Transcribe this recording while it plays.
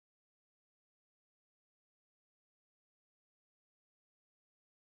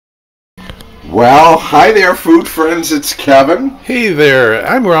Well, hi there, food friends. It's Kevin. Hey there,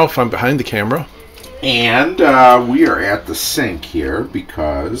 I'm Ralph. I'm behind the camera. And we are at the sink here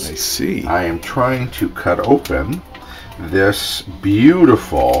because I see. I am trying to cut open this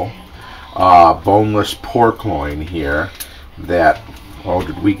beautiful boneless pork loin here that, oh,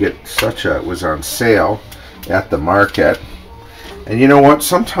 did we get such a, it was on sale at the market. And you know what?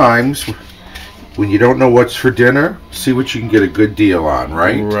 Sometimes when you don't know what's for dinner, see what you can get a good deal on,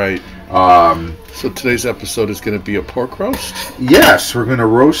 right? Right. So today's episode is going to be a pork roast? Yes, we're going to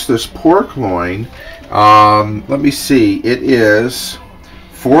roast this pork loin. Let me see. It is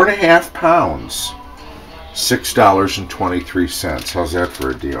 4.5 pounds, $6.23. How's that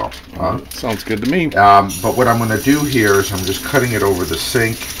for a deal? Sounds good to me. But what I'm going to do here is I'm just cutting it over the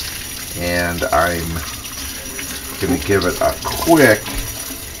sink, and I'm going to give it a quick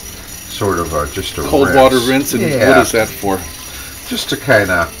sort of just a cold water rinse. And yeah. What is that for? Just to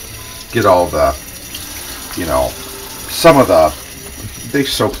kind of get all the, you know, some of the, they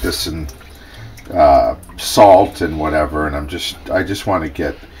soak this in salt and whatever, and I just want to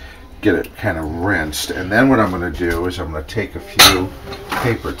get it kind of rinsed. And then what I'm going to do is I'm going to take a few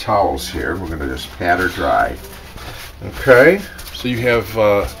paper towels here. We're going to just pat her dry. Okay. So you have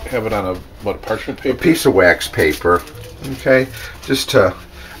it on a parchment paper? A piece of wax paper. Okay. Just to,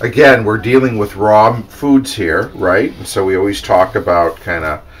 again, we're dealing with raw foods here, right? And so we always talk about kind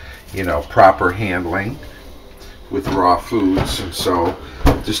of, you know, proper handling with raw foods. And so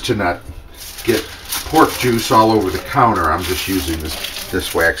just to not get pork juice all over the counter, I'm just using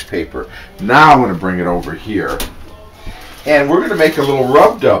this wax paper. Now I'm going to bring it over here, and we're going to make a little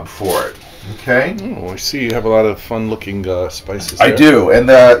rub dub for it. Okay. Oh, I see you have a lot of fun looking spices there. I do. And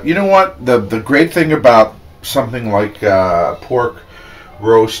you know what, the great thing about something like pork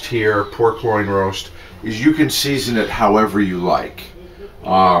roast here, pork loin roast, is you can season it however you like.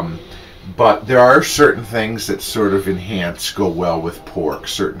 But there are certain things that sort of go well with pork,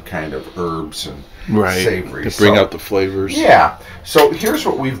 certain kind of herbs and savory. To bring out the flavors. Yeah. So here's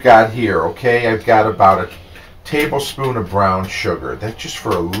what we've got here, okay? I've got about a tablespoon of brown sugar. That's just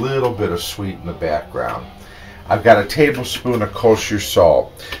for a little bit of sweet in the background. I've got a tablespoon of kosher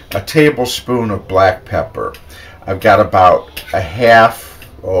salt, a tablespoon of black pepper. I've got about a half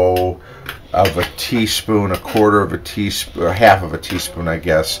of a teaspoon, a quarter of a teaspoon, or half of a teaspoon, I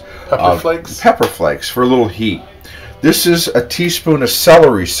guess. Pepper flakes? Pepper flakes for a little heat. This is a teaspoon of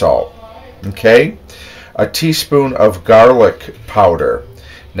celery salt, okay? A teaspoon of garlic powder.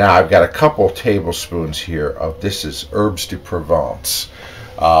 Now I've got a couple tablespoons here of, this is herbes de Provence,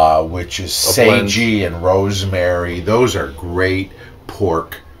 which is sagey and rosemary. Those are great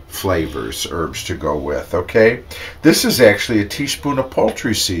pork flavors, herbs to go with, okay? This is actually a teaspoon of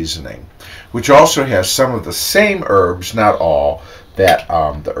poultry seasoning, which also has some of the same herbs, not all, that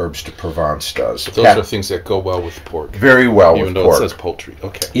the herbes de Provence does. Those are things that go well with pork. Very well with pork. Even though it says poultry.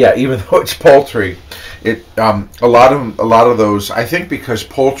 Okay. Yeah, even though it's poultry, it a lot of those, I think, because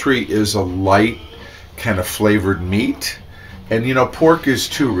poultry is a light kind of flavored meat. And, you know, pork is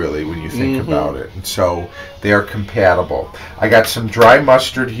too, really, when you think about it. And so they are compatible. I got some dry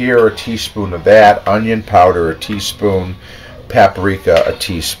mustard here, a teaspoon of that, onion powder, a teaspoon, paprika, a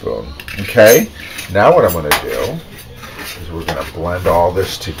teaspoon. Okay? Now what I'm going to do is we're going to blend all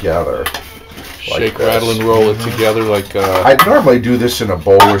this together. Shake, rattle, and roll it together like... I'd normally do this in a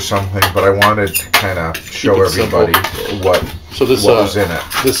bowl or something, but I wanted to kind of show everybody what was in it.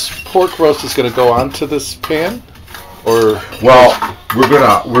 This pork roast is going to go onto this pan? Or well, we're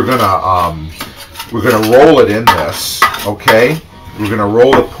gonna roll it in this, okay? We're gonna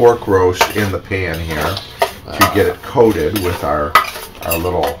roll the pork roast in the pan here to get it coated with our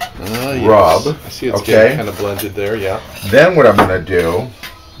little rub. I see it's getting kind of blended there, yeah. Then what I'm gonna do,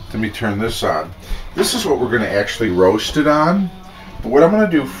 let me turn this on. This is what we're gonna actually roast it on. But what I'm gonna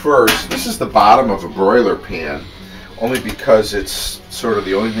do first, this is the bottom of a broiler pan, only because it's sort of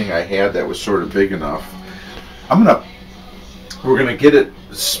the only thing I had that was sort of big enough. We're gonna get it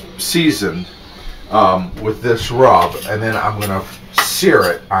seasoned with this rub, and then I'm gonna sear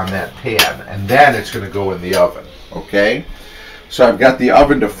it on that pan, and then it's gonna go in the oven. Okay, so I've got the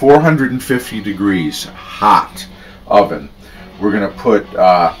oven to 450 degrees, hot oven. We're gonna put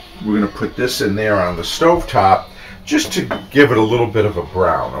this in there on the stovetop, just to give it a little bit of a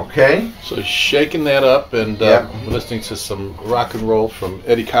brown. Okay. So shaking that up, and listening to some rock and roll from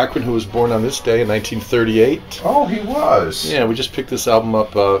Eddie Cochran, who was born on this day in 1938. Oh, he was. Yeah, we just picked this album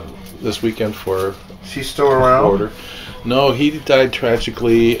up this weekend for. Is he still around? Order. No, he died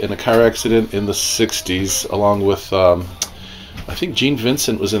tragically in a car accident in the 60s, along with I think Gene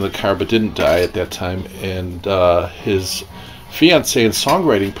Vincent was in the car but didn't die at that time, and his fiance and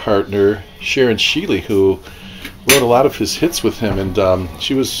songwriting partner, Sharon Sheely, who wrote a lot of his hits with him, and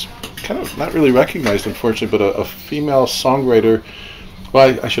she was kind of not really recognized, unfortunately, but a female songwriter.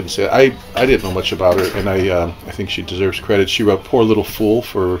 Well, I shouldn't say it. I didn't know much about her, and I think she deserves credit. She wrote "Poor Little Fool"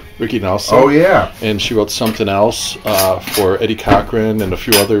 for Ricky Nelson. Oh yeah. And she wrote "Something Else" for Eddie Cochran and a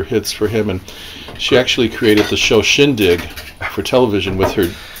few other hits for him. And she actually created the show Shindig for television with her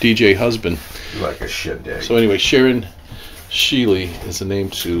DJ husband. Like a shindig. So anyway, Sharon Sheely is a name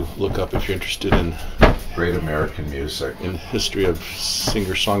to look up if you're interested in Great American music. in history of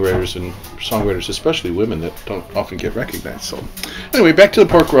singer-songwriters and songwriters, especially women that don't often get recognized. So anyway, back to the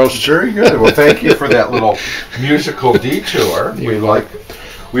pork roast. Very good. Well, thank you for that little musical detour.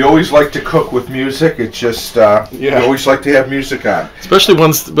 We always like to cook with music. It's just we always like to have music on, especially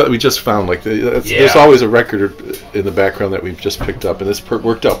ones that we just found. Like there's always a record in the background that we've just picked up, and this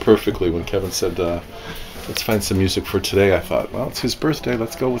worked out perfectly when Kevin said, "Let's find some music for today." I thought, well, it's his birthday.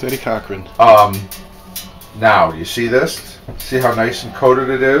 Let's go with Eddie Cochran. Now, do you see this? See how nice and coated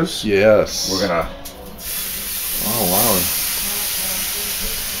it is? Yes. We're gonna. Oh wow.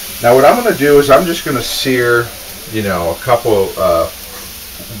 Now, what I'm gonna do is I'm just gonna sear, a couple,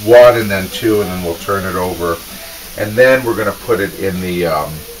 one and then two, and then we'll turn it over, and then we're gonna put it in the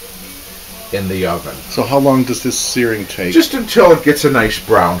oven. So how long does this searing take? Just until it gets a nice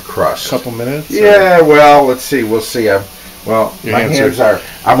brown crust. A couple minutes? Yeah. Or? Well, let's see. We'll see. Well, your my hands are.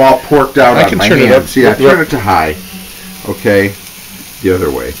 I'm all porked out I on can my turn hands. it up. See, I turn it to high. Okay. The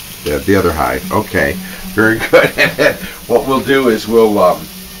other way. Yeah, the other high. Okay. Very good. And then what we'll do is we'll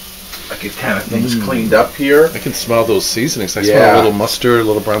get kind of things cleaned up here. I can smell those seasonings. I smell a little mustard, a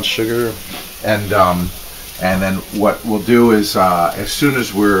little brown sugar. And then what we'll do is as soon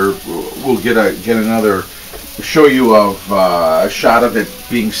as we'll get another show you of a shot of it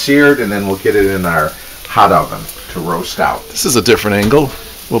being seared, and then we'll get it in our hot oven to roast out. This is a different angle.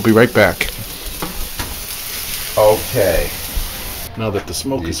 We'll be right back. Okay. Now that the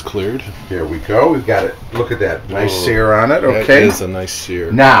smoke is cleared. Here we go. We've got it. Look at that. Nice sear on it. Okay. That is a nice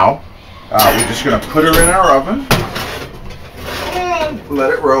sear. Now, we're just going to put her in our oven and let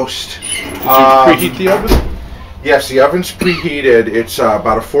it roast. Did you preheat the oven? Yes, the oven's preheated. It's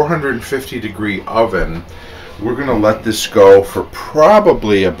about a 450 degree oven. We're going to let this go for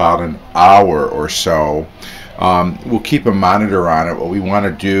probably about an hour or so. We'll keep a monitor on it. What we want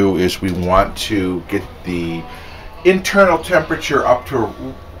to do is we want to get the internal temperature up to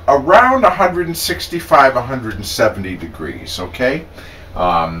around 165, 170 degrees, okay,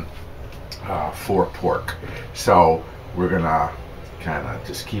 for pork. So we're going to kind of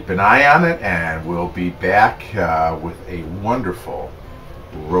just keep an eye on it, and we'll be back with a wonderful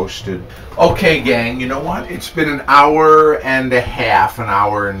roasted. Okay, gang, you know what? It's been an hour and a half, an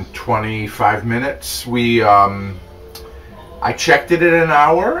hour and 25 minutes. I checked it in an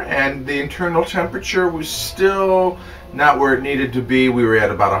hour, and the internal temperature was still not where it needed to be. We were at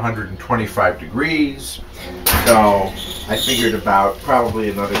about 125 degrees. So I figured about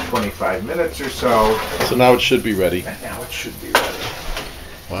probably another 25 minutes or so. So now it should be ready. And now it should be ready.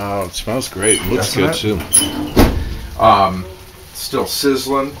 Wow, it smells great. It looks good too. Still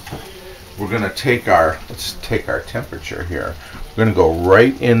sizzling. We're gonna let's take our temperature here. We're gonna go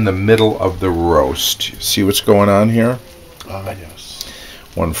right in the middle of the roast. See what's going on here? Yes.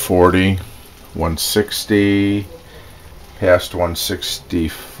 140, 160, past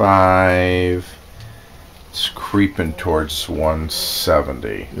 165. It's creeping towards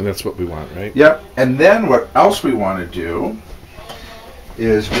 170. And that's what we want, right? Yep. And then what else we want to do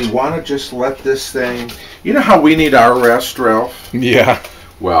is we want to just let this thing, you know how we need our rest, Ralph? Yeah.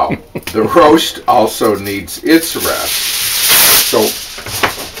 Well, the roast also needs its rest. So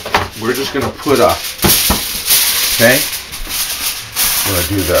we're just going to put okay? I'm going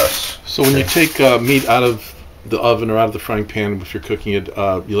to do this. So when you take meat out of the oven or out of the frying pan, if you're cooking it,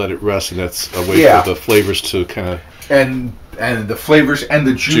 you let it rest, and that's a way for the flavors to kind of... And the flavors and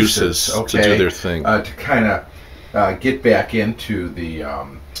the juices okay, to do their thing. To kind of get back into the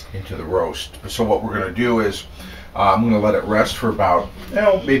roast. So what we're going to do is I'm going to let it rest for about,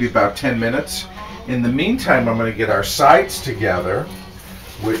 maybe about 10 minutes. In the meantime, I'm going to get our sides together,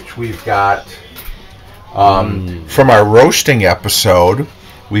 which we've got from our roasting episode.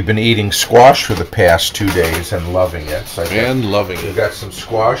 We've been eating squash for the past 2 days and loving it. So we've got some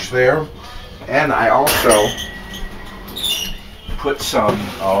squash there. And I also put some,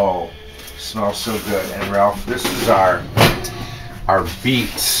 smells so good. And Ralph, this is our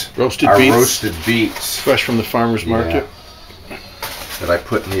beets. Roasted beets. Fresh from the farmer's market. That I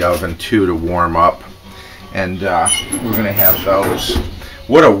put in the oven too to warm up. And we're going to have those.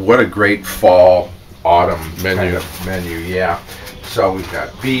 What a great fall autumn Menu. kind of menu. Yeah. So we've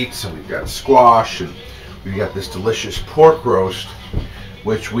got beets and we've got squash and we've got this delicious pork roast,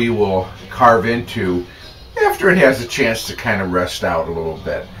 which we will carve into after it has a chance to kind of rest out a little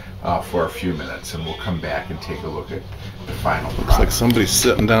bit for a few minutes, and we'll come back and take a look at the final product. Looks like somebody's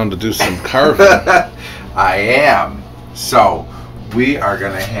sitting down to do some carving. I am. So we are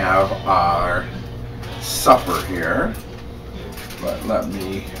going to have our supper here. But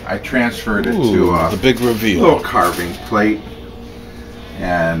I transferred it to the big reveal. little carving plate.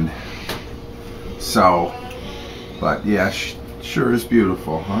 And so, but yeah, sure is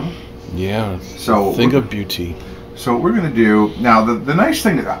beautiful, huh? Yeah, so thing of beauty. So what we're going to do, now the nice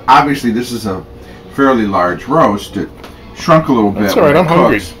thing, obviously this is a fairly large roast. It shrunk a little bit. That's all right, I'm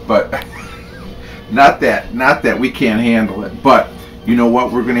hungry. But not that we can't handle it. But you know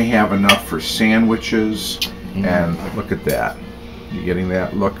what? We're going to have enough for sandwiches. And look at that. You getting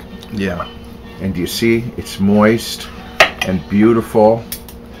that? Look. Yeah. And do you see? It's moist and beautiful.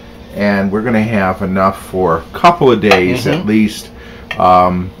 And we're going to have enough for a couple of days at least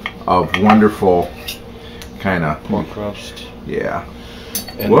of wonderful kind of pork roast. Yeah.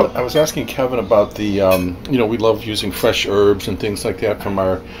 And I was asking Kevin about the, you know, we love using fresh herbs and things like that from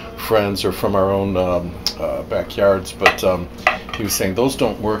our friends or from our own backyards, but he was saying those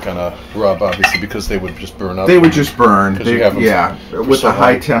don't work on a rub, obviously, because they would just burn up. They would just burn. They, you have them yeah, with a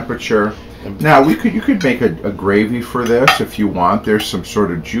high temperature. Now you could make a gravy for this if you want. There's some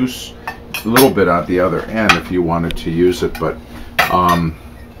sort of juice, a little bit at the other end if you wanted to use it. But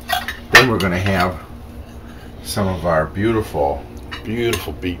then we're going to have some of our beautiful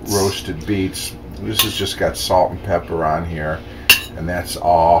beets, roasted beets. This has just got salt and pepper on here, and that's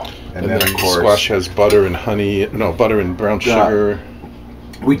all. And then of course, squash has butter and honey. No, butter and brown sugar.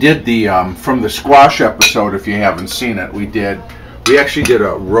 We did the from the squash episode. If you haven't seen it, we actually did a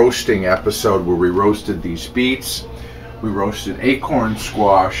roasting episode where we roasted these beets. We roasted acorn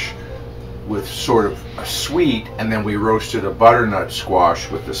squash with sort of a sweet, and then we roasted a butternut squash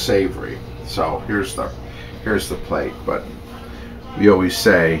with the savory. So here's the plate. But we always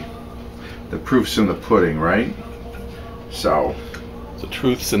say the proof's in the pudding, right? So the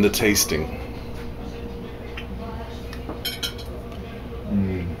truth's in the tasting.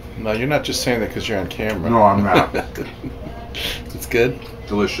 No, you're not just saying that because you're on camera. No, I'm not. It's good.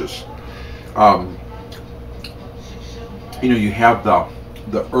 Delicious. You know, you have the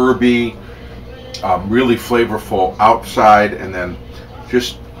herby, really flavorful outside, and then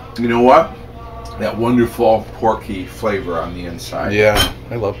just, you know what? That wonderful porky flavor on the inside. Yeah,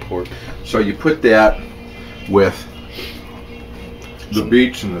 I love pork. So you put that with the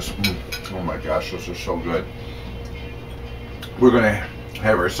beets and this. Oh my gosh, those are so good. We're going to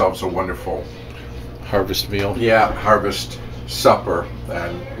have ourselves a wonderful harvest meal. Yeah, harvest supper,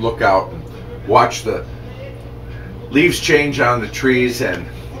 and look out and watch the leaves change on the trees and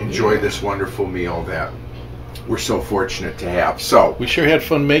enjoy this wonderful meal that we're so fortunate to have. So we sure had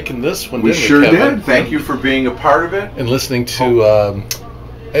fun making this one. We sure did. Thank you for being a part of it and listening to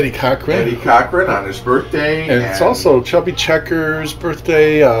Eddie Cochran on his birthday, and it's also Chubby Checker's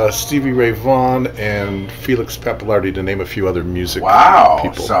birthday, Stevie Ray Vaughan, and Felix Pappalardi, to name a few other music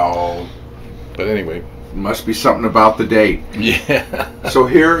people. So, but anyway, must be something about the date. Yeah. So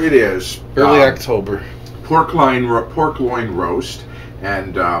here it is, early October, pork loin roast,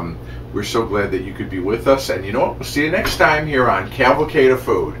 and we're so glad that you could be with us. And you know what? We'll see you next time here on Cavalcade of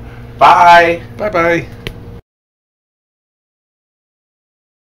Food. Bye. Bye bye.